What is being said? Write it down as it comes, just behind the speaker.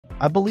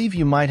I believe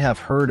you might have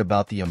heard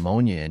about the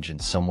ammonia engine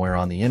somewhere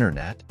on the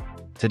internet.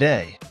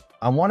 Today,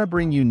 I want to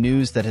bring you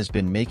news that has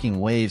been making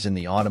waves in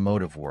the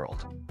automotive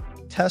world.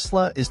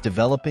 Tesla is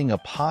developing a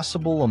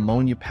possible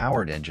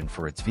ammonia-powered engine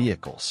for its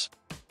vehicles.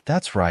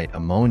 That's right,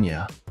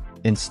 ammonia.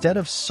 Instead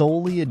of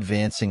solely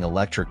advancing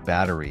electric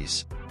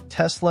batteries,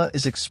 Tesla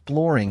is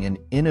exploring an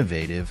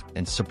innovative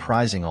and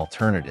surprising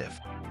alternative.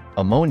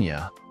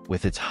 Ammonia,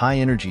 with its high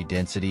energy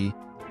density,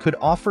 could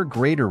offer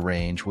greater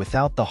range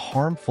without the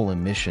harmful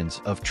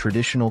emissions of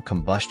traditional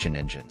combustion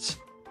engines.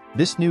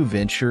 This new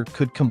venture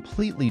could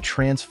completely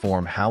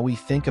transform how we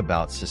think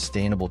about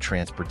sustainable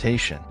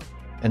transportation,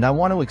 and I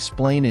want to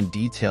explain in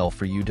detail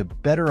for you to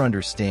better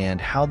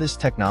understand how this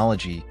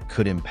technology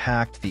could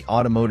impact the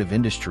automotive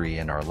industry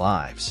and our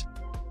lives.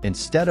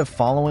 Instead of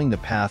following the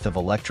path of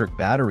electric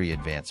battery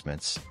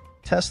advancements,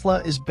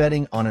 Tesla is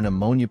betting on an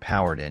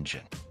ammonia-powered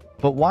engine.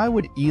 But why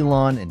would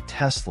Elon and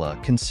Tesla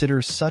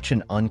consider such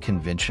an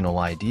unconventional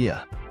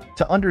idea?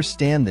 To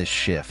understand this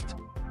shift,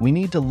 we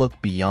need to look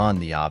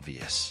beyond the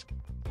obvious.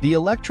 The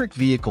electric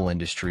vehicle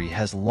industry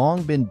has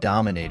long been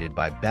dominated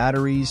by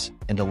batteries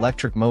and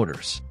electric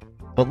motors.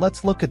 But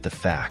let's look at the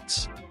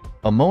facts.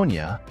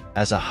 Ammonia,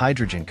 as a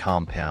hydrogen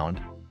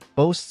compound,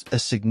 boasts a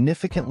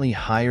significantly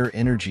higher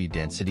energy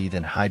density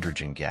than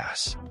hydrogen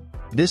gas.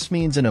 This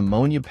means an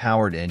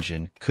ammonia-powered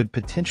engine could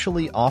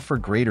potentially offer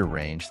greater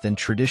range than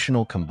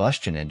traditional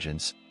combustion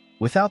engines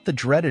without the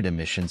dreaded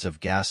emissions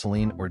of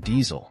gasoline or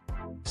diesel.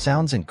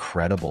 Sounds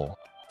incredible,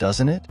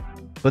 doesn't it?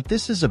 But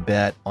this is a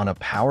bet on a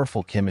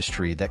powerful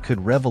chemistry that could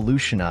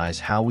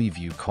revolutionize how we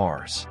view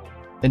cars.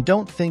 And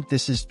don't think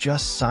this is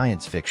just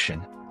science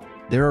fiction.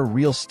 There are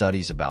real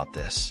studies about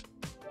this.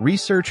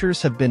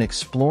 Researchers have been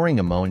exploring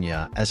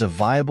ammonia as a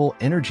viable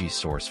energy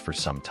source for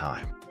some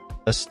time.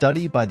 A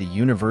study by the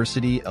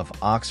University of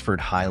Oxford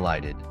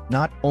highlighted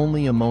not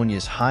only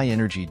ammonia's high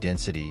energy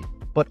density,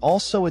 but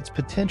also its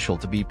potential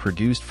to be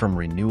produced from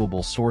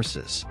renewable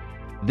sources.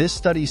 This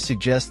study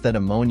suggests that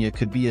ammonia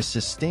could be a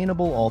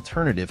sustainable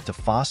alternative to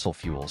fossil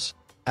fuels,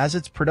 as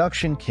its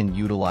production can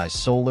utilize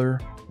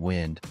solar,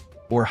 wind,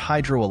 or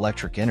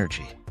hydroelectric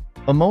energy.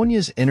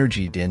 Ammonia's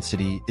energy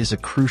density is a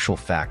crucial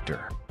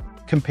factor.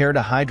 Compared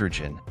to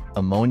hydrogen,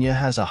 ammonia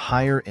has a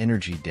higher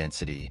energy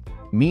density,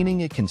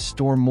 meaning it can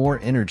store more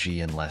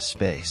energy in less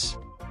space.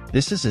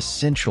 This is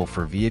essential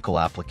for vehicle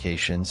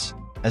applications,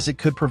 as it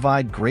could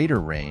provide greater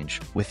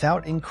range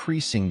without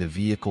increasing the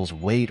vehicle's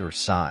weight or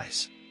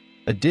size.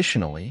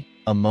 Additionally,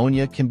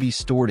 ammonia can be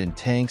stored in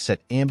tanks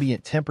at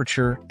ambient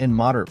temperature and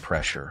moderate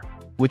pressure,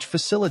 which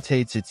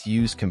facilitates its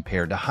use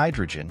compared to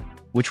hydrogen,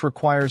 which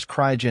requires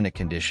cryogenic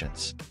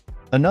conditions.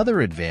 Another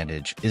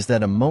advantage is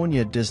that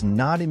ammonia does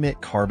not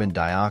emit carbon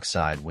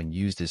dioxide when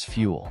used as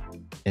fuel.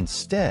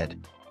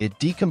 Instead, it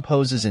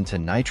decomposes into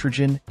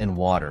nitrogen and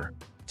water,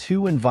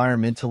 two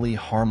environmentally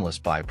harmless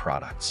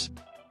byproducts.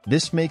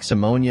 This makes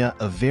ammonia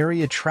a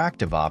very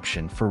attractive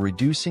option for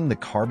reducing the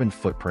carbon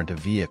footprint of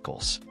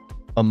vehicles.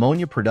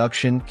 Ammonia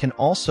production can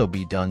also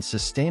be done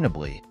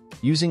sustainably,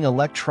 using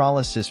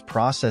electrolysis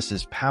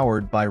processes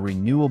powered by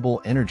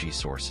renewable energy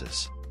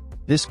sources.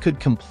 This could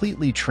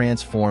completely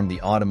transform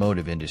the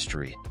automotive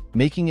industry,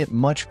 making it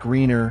much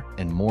greener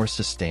and more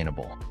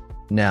sustainable.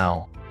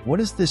 Now, what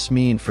does this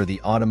mean for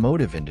the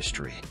automotive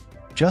industry?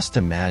 Just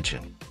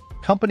imagine.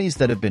 Companies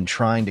that have been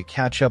trying to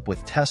catch up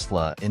with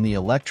Tesla in the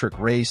electric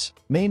race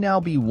may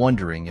now be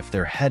wondering if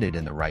they're headed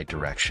in the right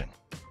direction.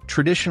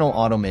 Traditional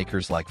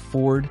automakers like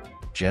Ford,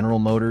 General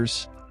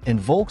Motors, and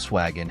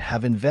Volkswagen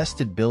have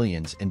invested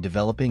billions in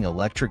developing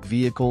electric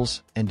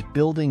vehicles and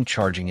building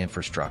charging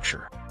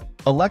infrastructure.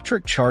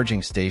 Electric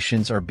charging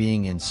stations are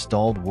being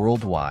installed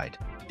worldwide,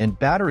 and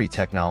battery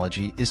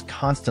technology is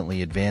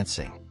constantly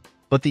advancing.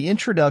 But the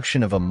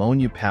introduction of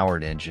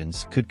ammonia-powered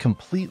engines could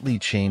completely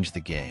change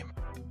the game.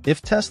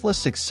 If Tesla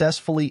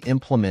successfully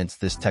implements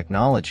this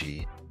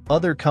technology,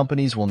 other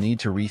companies will need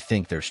to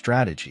rethink their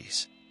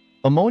strategies.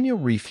 Ammonia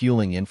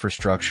refueling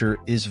infrastructure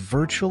is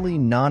virtually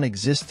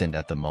non-existent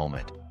at the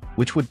moment,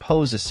 which would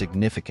pose a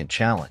significant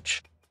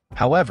challenge.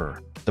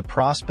 However, the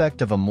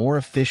prospect of a more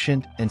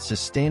efficient and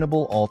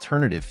sustainable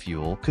alternative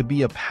fuel could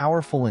be a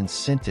powerful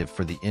incentive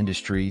for the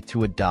industry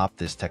to adopt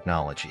this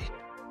technology.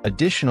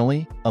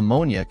 Additionally,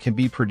 ammonia can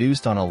be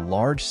produced on a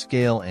large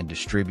scale and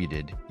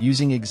distributed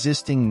using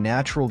existing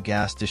natural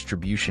gas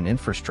distribution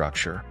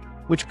infrastructure,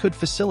 which could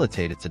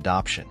facilitate its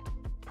adoption.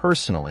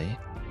 Personally,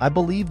 I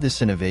believe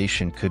this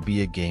innovation could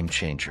be a game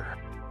changer.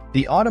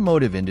 The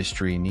automotive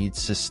industry needs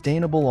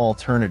sustainable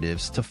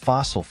alternatives to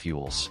fossil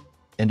fuels,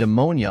 and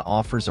ammonia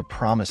offers a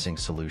promising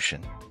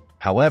solution.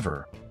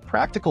 However,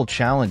 practical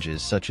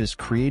challenges such as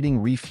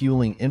creating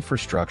refueling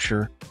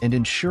infrastructure and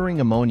ensuring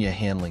ammonia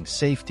handling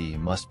safety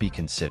must be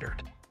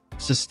considered.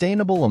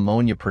 Sustainable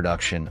ammonia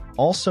production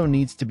also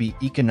needs to be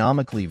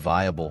economically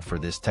viable for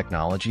this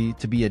technology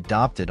to be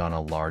adopted on a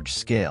large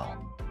scale.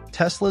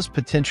 Tesla's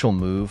potential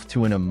move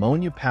to an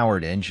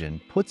ammonia-powered engine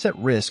puts at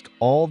risk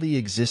all the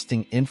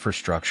existing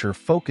infrastructure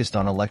focused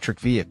on electric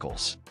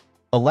vehicles.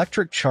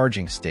 Electric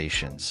charging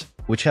stations,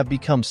 which have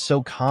become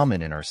so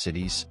common in our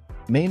cities,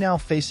 may now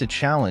face a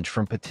challenge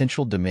from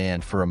potential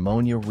demand for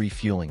ammonia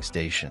refueling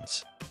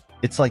stations.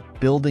 It's like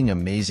building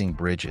amazing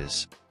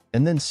bridges,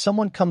 and then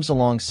someone comes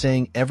along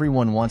saying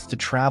everyone wants to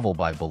travel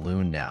by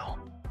balloon now.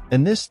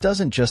 And this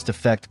doesn't just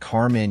affect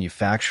car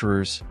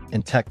manufacturers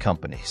and tech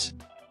companies.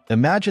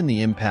 Imagine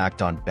the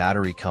impact on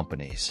battery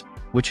companies,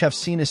 which have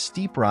seen a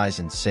steep rise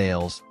in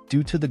sales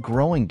due to the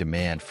growing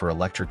demand for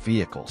electric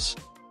vehicles.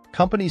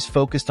 Companies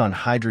focused on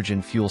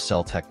hydrogen fuel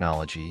cell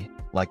technology,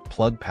 like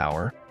Plug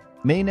Power,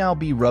 may now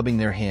be rubbing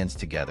their hands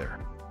together,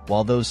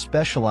 while those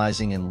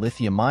specializing in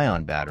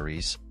lithium-ion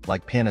batteries,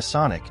 like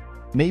Panasonic,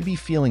 may be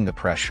feeling the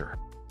pressure.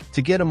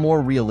 To get a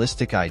more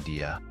realistic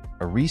idea,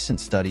 a recent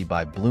study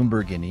by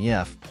Bloomberg and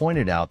EF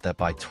pointed out that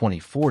by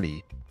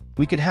 2040,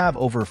 we could have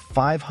over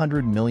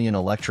 500 million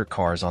electric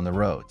cars on the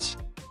roads.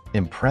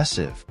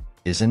 Impressive,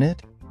 isn't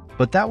it?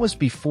 But that was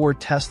before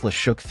Tesla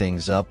shook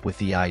things up with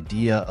the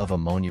idea of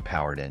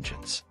ammonia-powered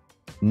engines.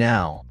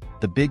 Now,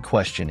 the big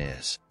question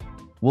is,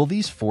 will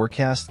these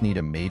forecasts need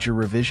a major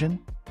revision?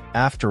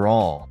 After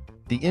all,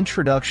 the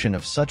introduction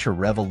of such a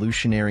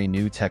revolutionary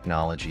new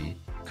technology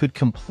could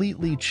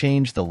completely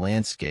change the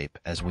landscape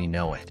as we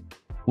know it.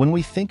 When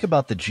we think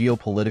about the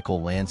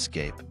geopolitical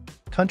landscape,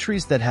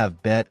 countries that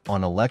have bet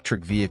on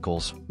electric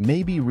vehicles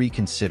may be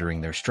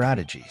reconsidering their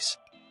strategies.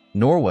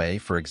 Norway,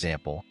 for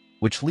example,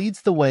 which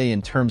leads the way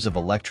in terms of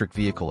electric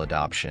vehicle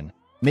adoption,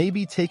 may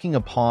be taking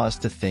a pause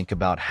to think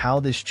about how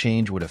this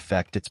change would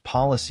affect its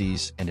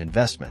policies and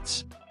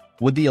investments.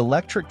 Would the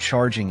electric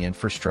charging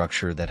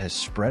infrastructure that has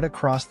spread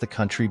across the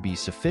country be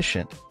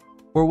sufficient,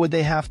 or would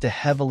they have to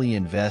heavily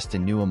invest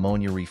in new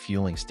ammonia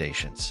refueling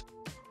stations?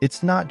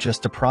 It's not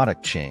just a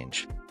product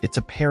change, it's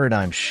a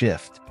paradigm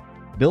shift.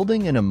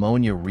 Building an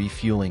ammonia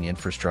refueling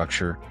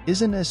infrastructure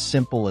isn't as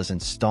simple as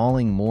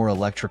installing more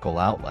electrical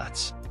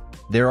outlets.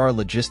 There are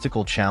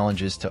logistical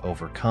challenges to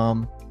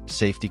overcome,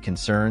 safety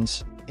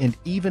concerns, and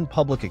even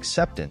public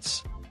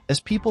acceptance, as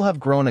people have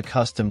grown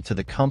accustomed to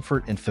the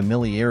comfort and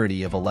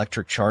familiarity of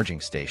electric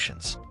charging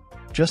stations.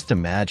 Just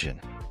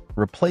imagine,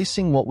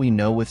 replacing what we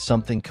know with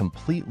something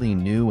completely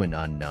new and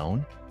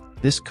unknown?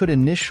 This could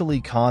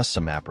initially cause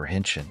some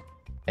apprehension.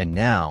 And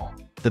now,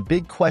 the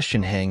big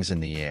question hangs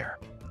in the air.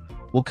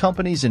 Will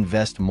companies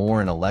invest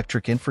more in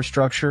electric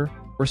infrastructure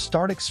or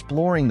start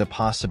exploring the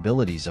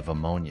possibilities of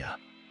ammonia?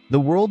 The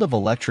world of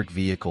electric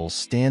vehicles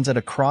stands at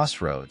a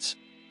crossroads,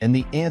 and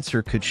the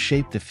answer could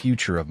shape the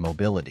future of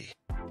mobility.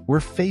 We're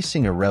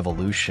facing a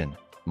revolution,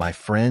 my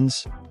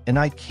friends, and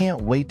I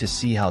can't wait to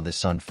see how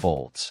this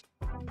unfolds.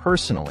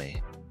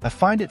 Personally, I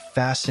find it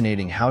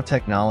fascinating how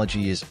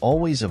technology is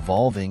always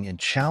evolving and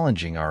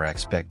challenging our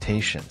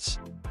expectations.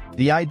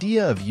 The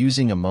idea of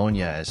using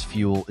ammonia as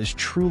fuel is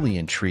truly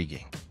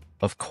intriguing.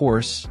 Of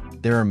course,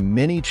 there are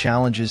many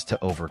challenges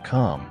to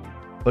overcome,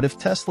 but if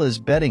Tesla is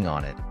betting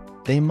on it,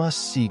 they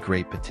must see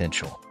great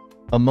potential.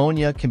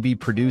 Ammonia can be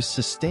produced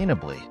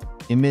sustainably,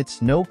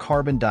 emits no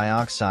carbon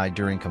dioxide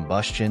during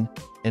combustion,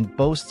 and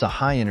boasts a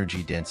high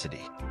energy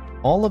density.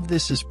 All of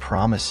this is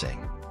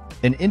promising.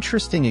 An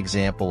interesting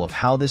example of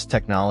how this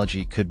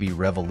technology could be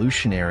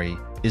revolutionary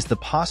is the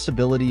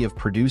possibility of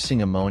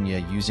producing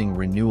ammonia using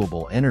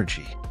renewable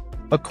energy.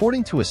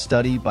 According to a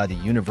study by the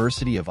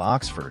University of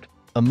Oxford,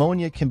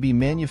 ammonia can be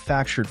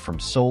manufactured from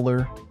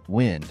solar,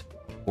 wind,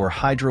 or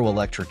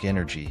hydroelectric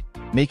energy,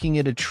 making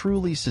it a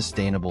truly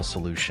sustainable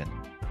solution.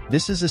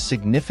 This is a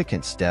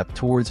significant step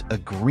towards a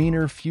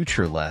greener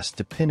future less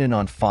dependent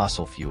on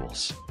fossil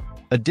fuels.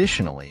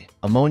 Additionally,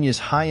 ammonia's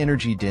high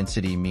energy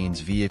density means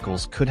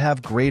vehicles could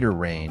have greater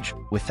range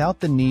without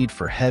the need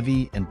for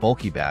heavy and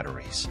bulky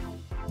batteries.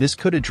 This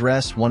could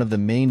address one of the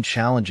main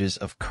challenges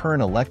of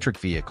current electric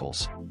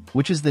vehicles,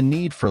 which is the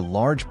need for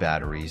large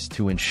batteries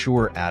to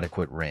ensure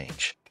adequate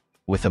range.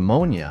 With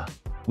ammonia,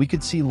 we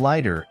could see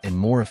lighter and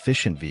more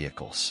efficient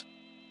vehicles.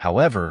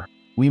 However,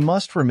 we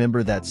must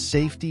remember that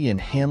safety in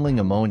handling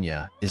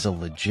ammonia is a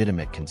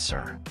legitimate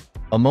concern.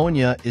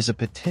 Ammonia is a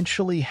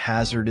potentially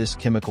hazardous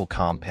chemical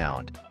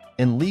compound,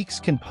 and leaks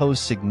can pose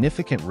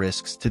significant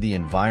risks to the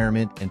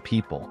environment and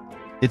people.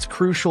 It's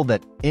crucial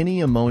that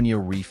any ammonia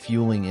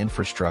refueling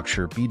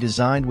infrastructure be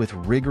designed with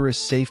rigorous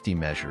safety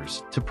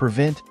measures to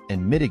prevent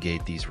and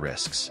mitigate these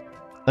risks.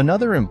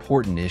 Another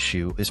important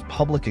issue is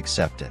public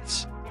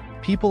acceptance.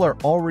 People are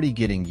already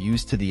getting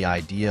used to the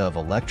idea of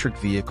electric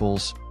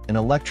vehicles and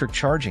electric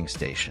charging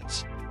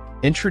stations.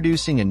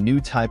 Introducing a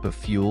new type of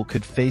fuel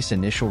could face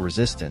initial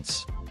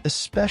resistance,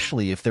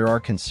 especially if there are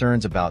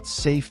concerns about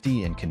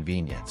safety and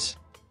convenience.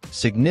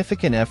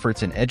 Significant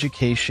efforts in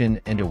education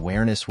and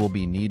awareness will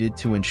be needed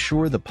to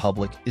ensure the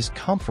public is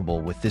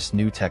comfortable with this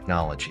new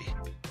technology.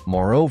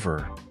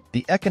 Moreover,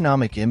 the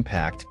economic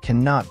impact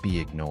cannot be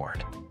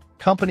ignored.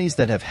 Companies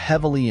that have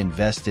heavily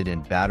invested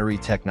in battery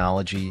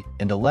technology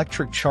and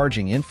electric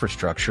charging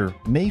infrastructure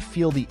may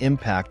feel the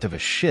impact of a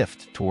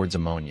shift towards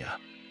ammonia.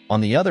 On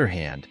the other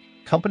hand,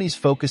 companies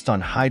focused on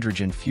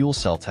hydrogen fuel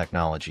cell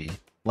technology,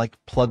 like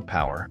Plug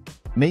Power,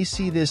 may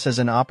see this as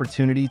an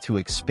opportunity to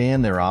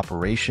expand their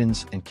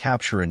operations and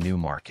capture a new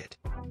market.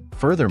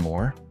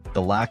 Furthermore,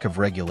 the lack of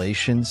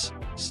regulations,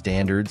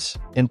 standards,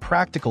 and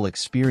practical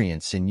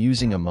experience in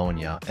using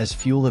ammonia as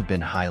fuel have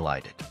been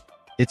highlighted.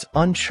 It's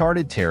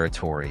uncharted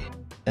territory,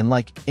 and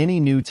like any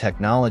new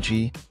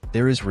technology,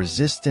 there is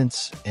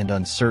resistance and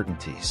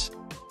uncertainties.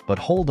 But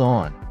hold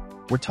on,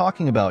 we're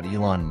talking about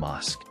Elon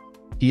Musk.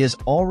 He has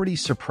already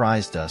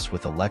surprised us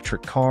with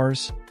electric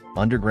cars,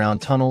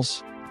 underground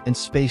tunnels, and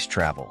space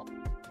travel.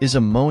 Is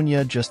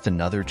ammonia just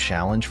another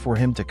challenge for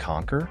him to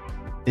conquer?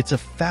 It's a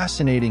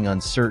fascinating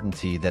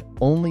uncertainty that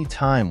only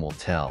time will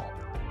tell.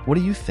 What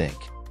do you think?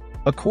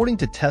 According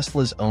to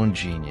Tesla's own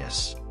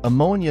genius,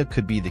 ammonia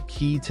could be the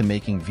key to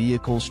making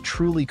vehicles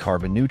truly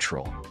carbon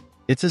neutral.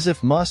 It's as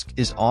if Musk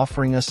is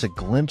offering us a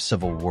glimpse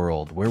of a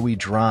world where we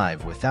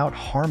drive without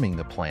harming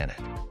the planet.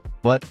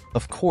 But,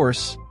 of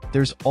course,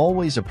 there's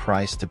always a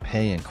price to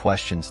pay and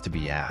questions to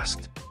be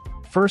asked.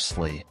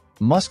 Firstly,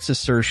 Musk's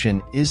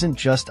assertion isn't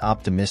just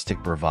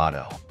optimistic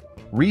bravado.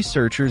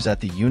 Researchers at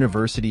the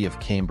University of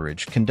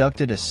Cambridge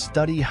conducted a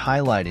study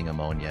highlighting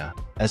ammonia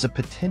as a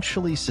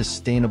potentially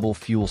sustainable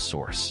fuel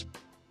source.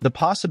 The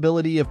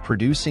possibility of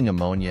producing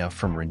ammonia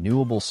from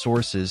renewable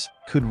sources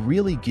could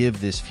really give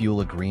this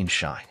fuel a green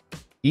shine.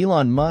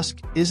 Elon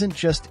Musk isn't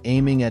just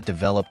aiming at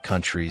developed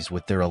countries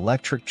with their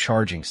electric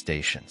charging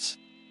stations.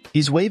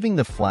 He's waving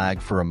the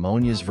flag for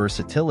ammonia's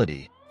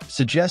versatility,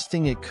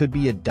 suggesting it could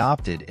be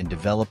adopted in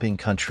developing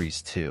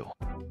countries too.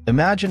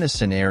 Imagine a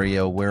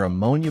scenario where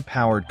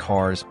ammonia-powered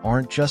cars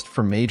aren't just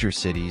for major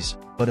cities,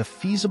 but a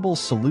feasible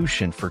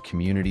solution for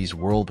communities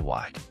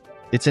worldwide.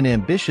 It's an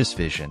ambitious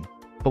vision,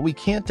 but we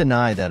can't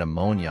deny that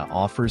ammonia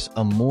offers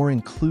a more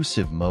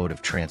inclusive mode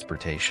of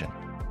transportation.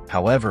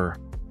 However,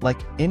 like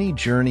any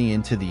journey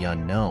into the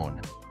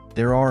unknown,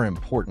 there are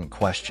important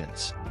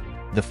questions.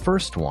 The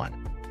first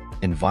one,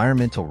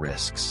 environmental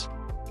risks.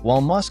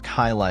 While Musk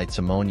highlights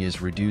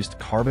ammonia's reduced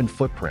carbon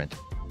footprint,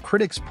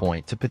 critics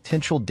point to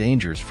potential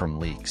dangers from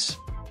leaks.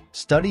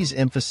 Studies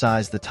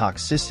emphasize the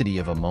toxicity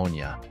of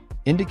ammonia,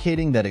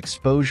 indicating that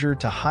exposure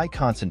to high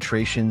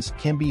concentrations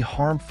can be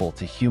harmful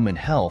to human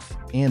health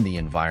and the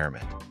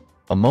environment.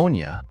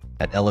 Ammonia,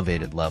 at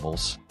elevated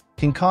levels,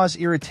 can cause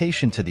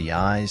irritation to the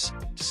eyes,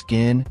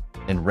 skin,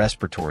 and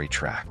respiratory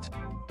tract.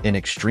 In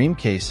extreme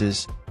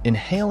cases,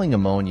 inhaling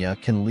ammonia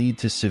can lead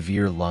to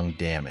severe lung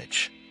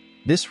damage.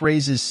 This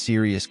raises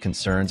serious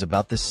concerns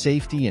about the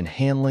safety in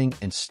handling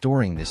and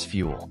storing this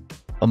fuel.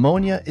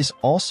 Ammonia is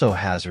also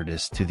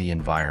hazardous to the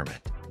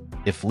environment.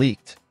 If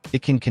leaked,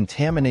 it can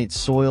contaminate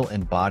soil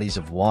and bodies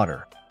of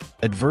water,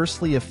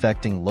 adversely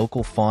affecting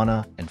local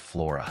fauna and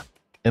flora.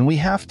 And we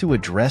have to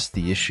address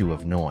the issue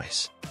of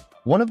noise.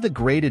 One of the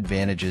great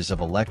advantages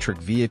of electric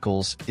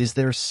vehicles is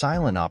their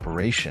silent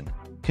operation,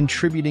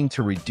 contributing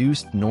to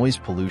reduced noise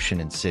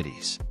pollution in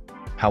cities.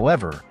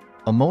 However,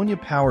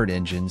 ammonia-powered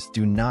engines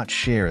do not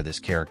share this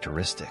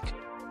characteristic.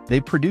 They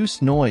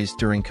produce noise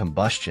during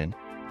combustion,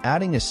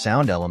 adding a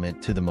sound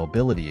element to the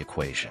mobility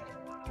equation.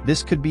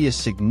 This could be a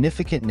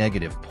significant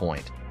negative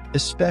point,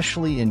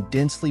 especially in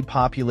densely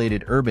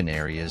populated urban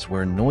areas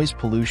where noise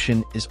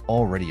pollution is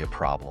already a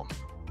problem.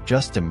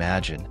 Just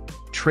imagine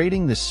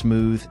trading the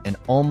smooth and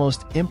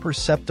almost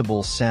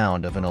imperceptible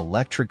sound of an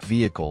electric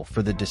vehicle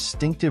for the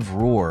distinctive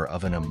roar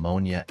of an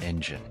ammonia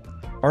engine.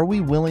 Are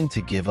we willing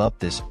to give up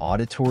this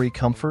auditory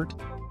comfort?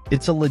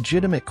 It's a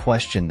legitimate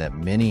question that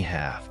many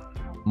have.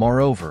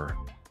 Moreover,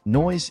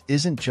 noise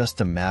isn't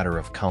just a matter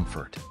of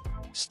comfort.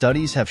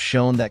 Studies have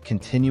shown that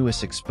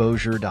continuous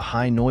exposure to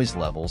high noise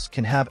levels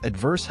can have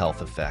adverse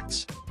health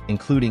effects,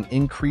 including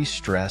increased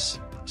stress,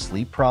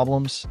 sleep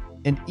problems,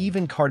 and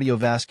even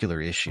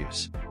cardiovascular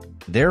issues.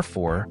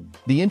 Therefore,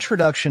 the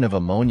introduction of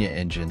ammonia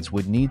engines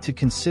would need to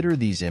consider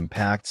these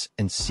impacts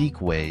and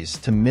seek ways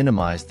to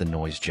minimize the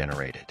noise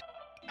generated.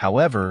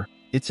 However,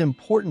 it's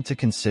important to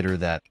consider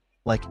that,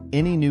 like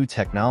any new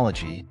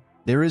technology,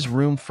 there is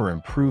room for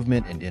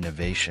improvement and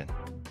innovation.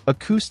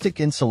 Acoustic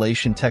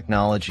insulation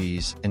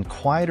technologies and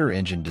quieter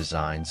engine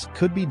designs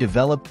could be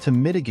developed to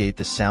mitigate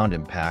the sound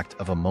impact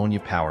of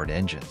ammonia-powered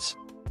engines.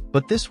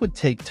 But this would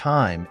take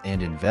time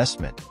and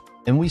investment,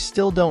 and we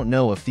still don't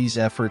know if these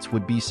efforts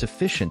would be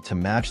sufficient to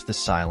match the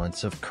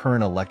silence of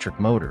current electric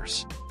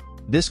motors.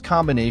 This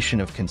combination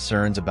of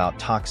concerns about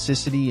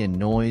toxicity and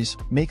noise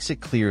makes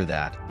it clear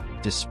that,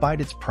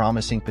 despite its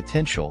promising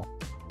potential,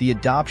 the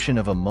adoption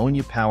of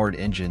ammonia-powered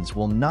engines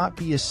will not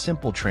be a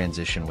simple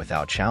transition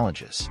without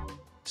challenges.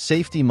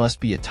 Safety must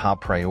be a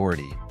top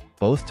priority,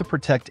 both to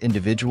protect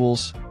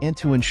individuals and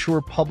to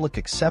ensure public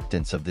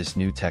acceptance of this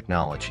new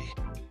technology.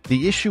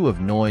 The issue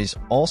of noise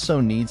also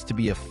needs to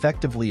be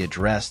effectively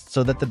addressed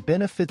so that the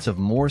benefits of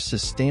more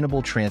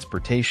sustainable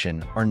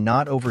transportation are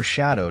not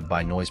overshadowed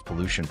by noise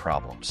pollution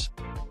problems.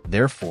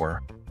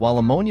 Therefore, while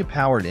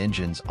ammonia-powered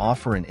engines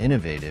offer an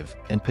innovative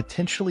and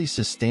potentially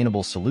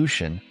sustainable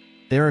solution,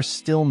 there are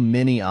still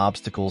many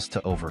obstacles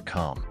to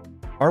overcome.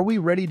 Are we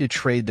ready to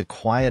trade the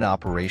quiet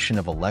operation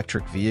of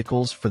electric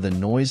vehicles for the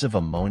noise of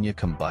ammonia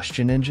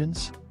combustion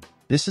engines?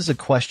 This is a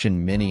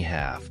question many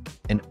have,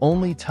 and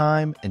only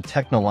time and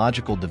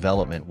technological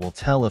development will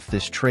tell if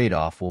this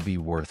trade-off will be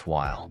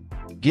worthwhile.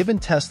 Given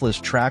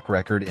Tesla's track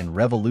record in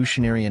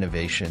revolutionary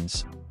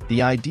innovations,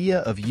 the idea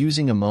of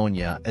using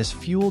ammonia as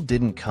fuel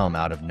didn't come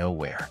out of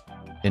nowhere.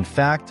 In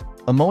fact,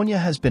 ammonia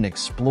has been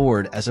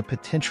explored as a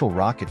potential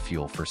rocket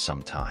fuel for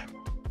some time.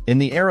 In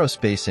the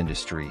aerospace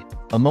industry,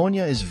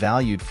 ammonia is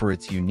valued for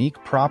its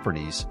unique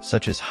properties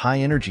such as high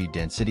energy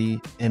density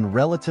and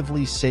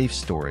relatively safe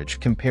storage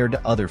compared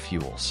to other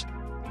fuels.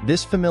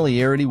 This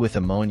familiarity with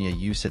ammonia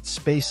use at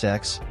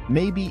SpaceX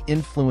may be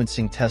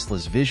influencing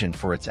Tesla's vision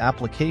for its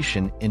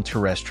application in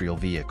terrestrial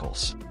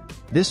vehicles.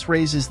 This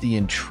raises the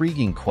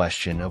intriguing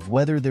question of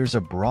whether there's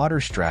a broader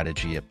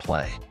strategy at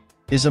play.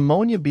 Is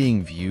ammonia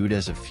being viewed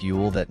as a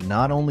fuel that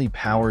not only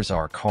powers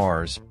our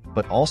cars,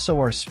 but also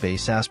our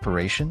space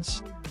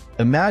aspirations?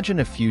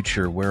 Imagine a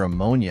future where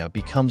ammonia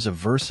becomes a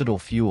versatile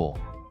fuel,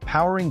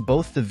 powering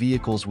both the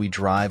vehicles we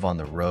drive on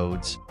the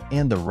roads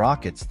and the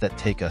rockets that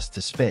take us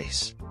to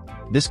space.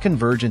 This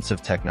convergence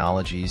of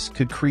technologies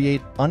could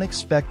create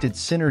unexpected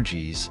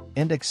synergies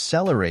and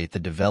accelerate the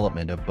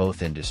development of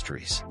both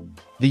industries.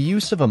 The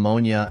use of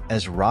ammonia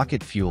as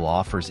rocket fuel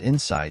offers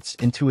insights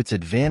into its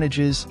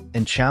advantages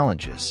and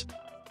challenges.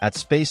 At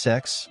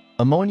SpaceX,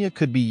 ammonia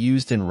could be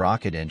used in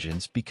rocket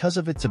engines because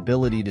of its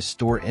ability to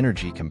store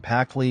energy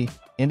compactly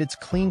and its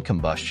clean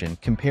combustion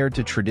compared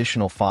to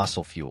traditional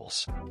fossil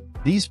fuels.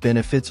 These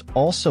benefits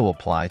also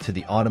apply to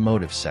the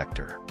automotive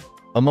sector.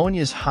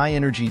 Ammonia's high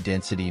energy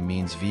density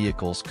means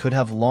vehicles could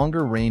have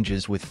longer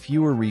ranges with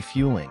fewer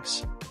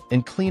refuelings,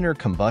 and cleaner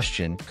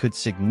combustion could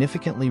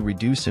significantly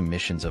reduce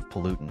emissions of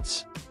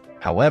pollutants.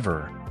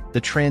 However, the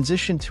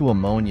transition to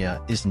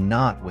ammonia is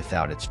not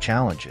without its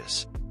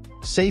challenges.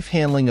 Safe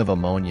handling of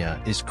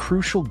ammonia is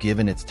crucial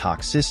given its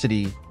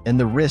toxicity and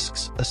the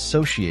risks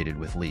associated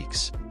with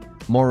leaks.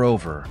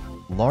 Moreover,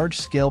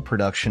 large-scale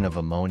production of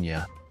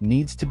ammonia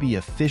needs to be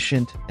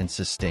efficient and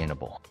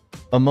sustainable.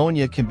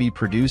 Ammonia can be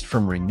produced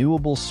from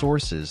renewable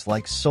sources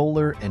like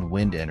solar and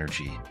wind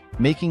energy,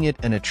 making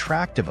it an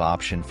attractive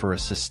option for a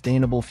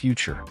sustainable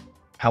future.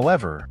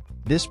 However,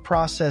 this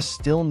process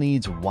still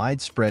needs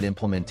widespread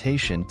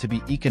implementation to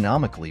be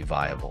economically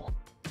viable.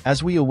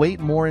 As we await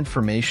more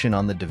information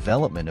on the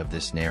development of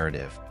this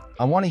narrative,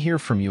 I want to hear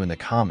from you in the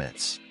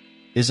comments.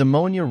 Is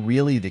ammonia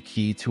really the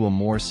key to a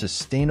more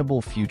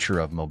sustainable future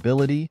of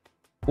mobility,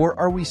 or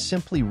are we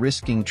simply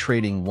risking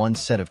trading one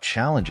set of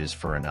challenges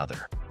for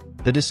another?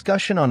 The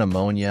discussion on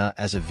ammonia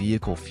as a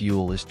vehicle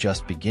fuel is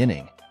just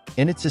beginning,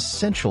 and it's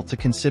essential to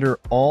consider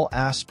all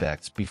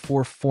aspects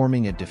before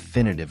forming a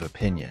definitive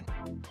opinion.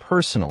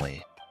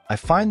 Personally, I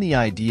find the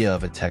idea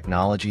of a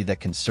technology that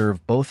can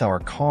serve both our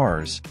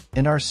cars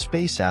and our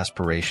space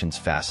aspirations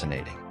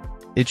fascinating.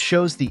 It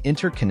shows the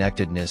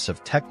interconnectedness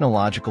of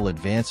technological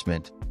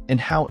advancement and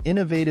how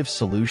innovative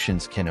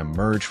solutions can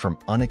emerge from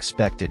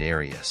unexpected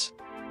areas.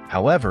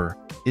 However,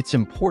 it's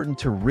important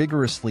to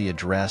rigorously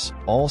address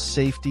all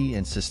safety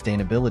and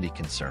sustainability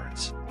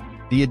concerns.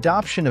 The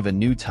adoption of a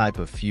new type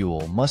of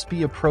fuel must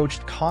be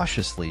approached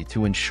cautiously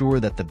to ensure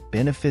that the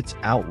benefits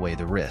outweigh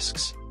the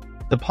risks.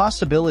 The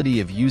possibility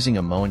of using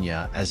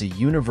ammonia as a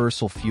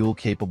universal fuel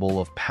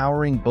capable of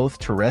powering both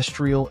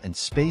terrestrial and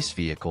space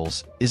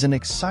vehicles is an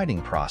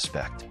exciting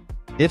prospect.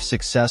 If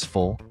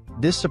successful,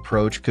 this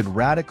approach could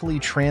radically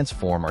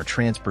transform our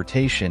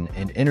transportation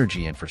and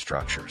energy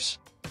infrastructures.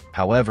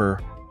 However,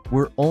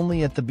 we're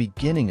only at the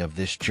beginning of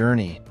this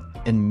journey,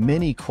 and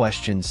many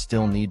questions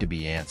still need to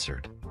be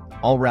answered.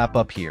 I'll wrap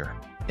up here,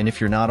 and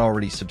if you're not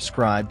already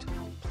subscribed,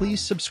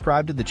 please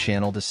subscribe to the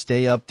channel to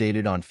stay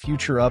updated on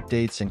future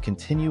updates and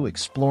continue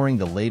exploring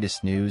the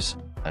latest news,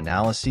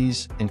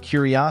 analyses, and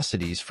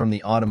curiosities from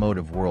the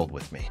automotive world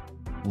with me.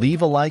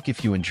 Leave a like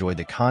if you enjoyed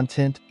the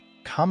content,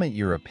 comment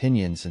your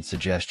opinions and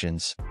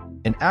suggestions,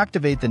 and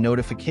activate the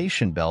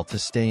notification bell to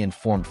stay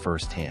informed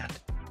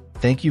firsthand.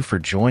 Thank you for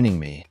joining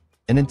me,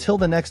 and until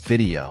the next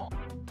video,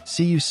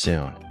 see you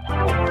soon.